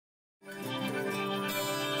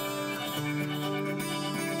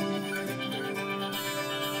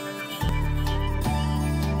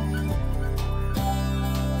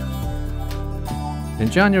In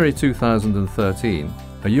January 2013,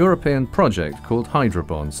 a European project called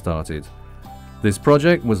Hydrobond started. This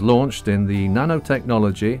project was launched in the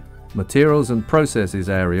nanotechnology, materials and processes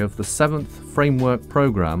area of the 7th Framework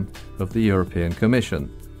Programme of the European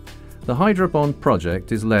Commission. The Hydrobond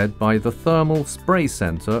Project is led by the Thermal Spray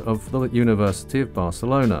Centre of the University of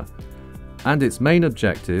Barcelona, and its main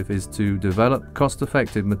objective is to develop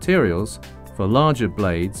cost-effective materials for larger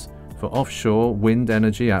blades for offshore wind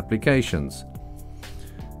energy applications.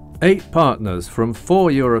 8 partners from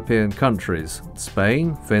 4 European countries,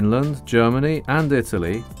 Spain, Finland, Germany and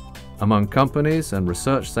Italy, among companies and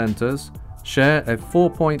research centres, share a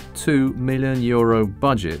 €4.2 million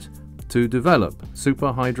budget to develop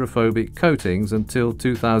superhydrophobic coatings until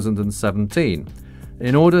 2017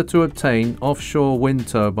 in order to obtain offshore wind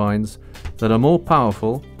turbines that are more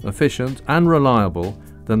powerful, efficient and reliable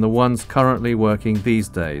than the ones currently working these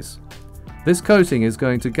days. This coating is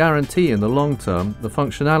going to guarantee in the long term the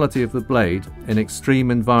functionality of the blade in extreme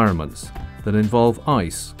environments that involve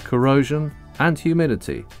ice, corrosion and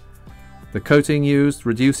humidity. The coating used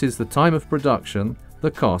reduces the time of production, the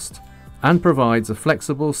cost, and provides a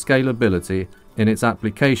flexible scalability in its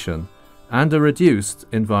application and a reduced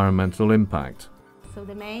environmental impact. So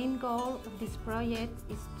the main goal of this project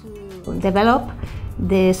is to develop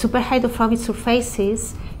the superhydrophobic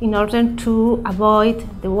surfaces in order to avoid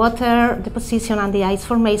the water deposition and the ice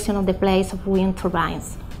formation of the blades of wind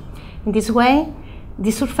turbines. In this way,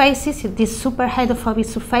 these superhydrophobic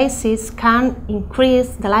surfaces can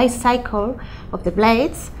increase the life cycle of the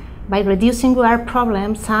blades by reducing wear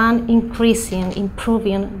problems and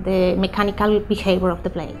improving the mechanical behavior of the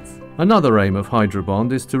blades. Another aim of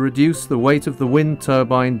Hydrobond is to reduce the weight of the wind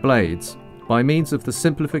turbine blades by means of the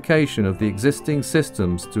simplification of the existing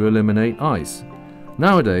systems to eliminate ice.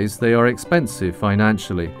 Nowadays they are expensive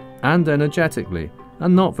financially and energetically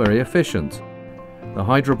and not very efficient. The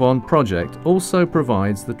Hydrobond project also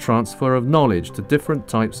provides the transfer of knowledge to different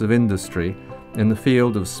types of industry in the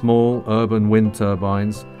field of small urban wind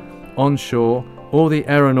turbines, onshore or the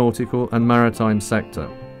aeronautical and maritime sector.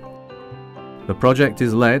 The project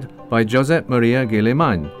is led by Josep Maria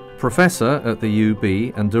Guilimany, Professor at the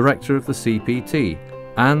UB and Director of the CPT,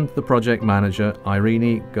 and the Project Manager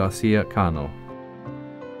Irene Garcia Cano.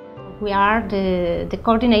 We are the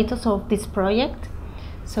coordinators of this project,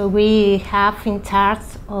 so we have in charge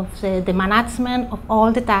of the management of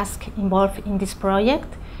all the tasks involved in this project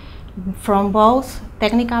from both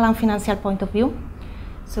technical and financial point of view.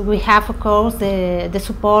 So we have, of course, the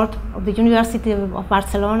support of the University of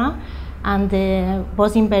Barcelona and the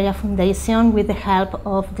Bosnia Beria Foundation with the help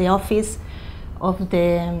of the Office of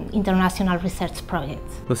the International Research Project.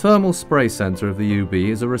 The Thermal Spray Centre of the UB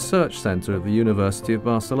is a research centre of the University of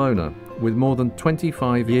Barcelona with more than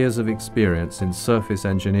 25 years of experience in surface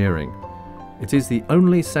engineering. It is the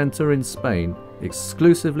only centre in Spain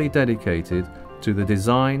exclusively dedicated to the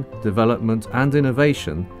design, development and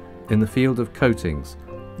innovation in the field of coatings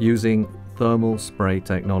using thermal spray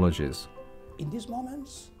technologies. In these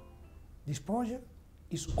moments, this project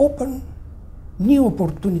is open new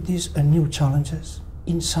opportunities and new challenges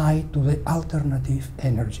inside to the alternative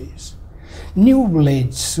energies. New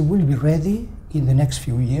blades will be ready in the next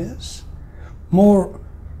few years, more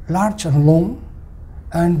large and long,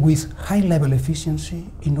 and with high-level efficiency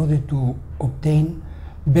in order to obtain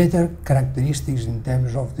better characteristics in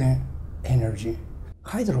terms of the energy.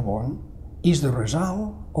 Hydrobond is the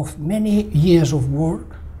result of many years of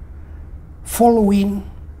work following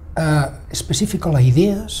specific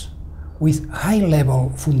ideas with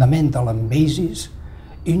high-level fundamental and basis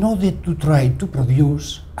in order to try to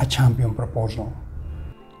produce a champion proposal.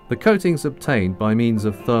 The coatings obtained by means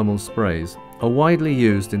of thermal sprays are widely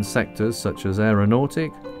used in sectors such as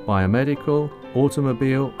aeronautic, biomedical,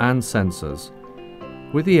 automobile and sensors,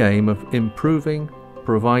 with the aim of improving,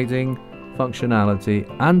 providing functionality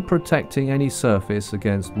and protecting any surface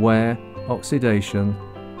against wear, oxidation,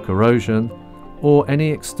 corrosion, or any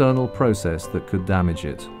external process that could damage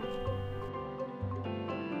it.